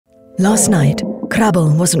Last night,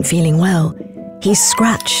 Krabbel wasn't feeling well. He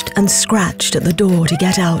scratched and scratched at the door to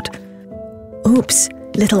get out. Oops,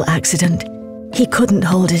 little accident. He couldn't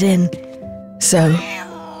hold it in. So,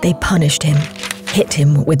 they punished him, hit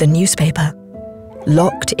him with a newspaper.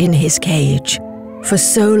 Locked in his cage. For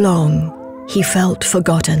so long, he felt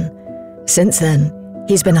forgotten. Since then,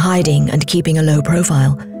 he's been hiding and keeping a low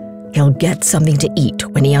profile. He'll get something to eat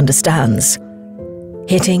when he understands.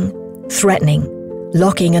 Hitting, threatening,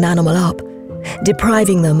 locking an animal up,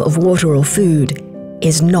 depriving them of water or food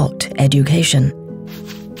is not education.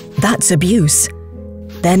 That's abuse.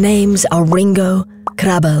 Their names are Ringo,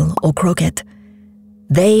 Krabbel, or Croquet.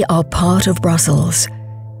 They are part of Brussels,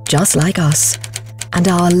 just like us, and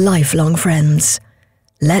our lifelong friends.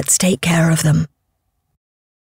 Let's take care of them.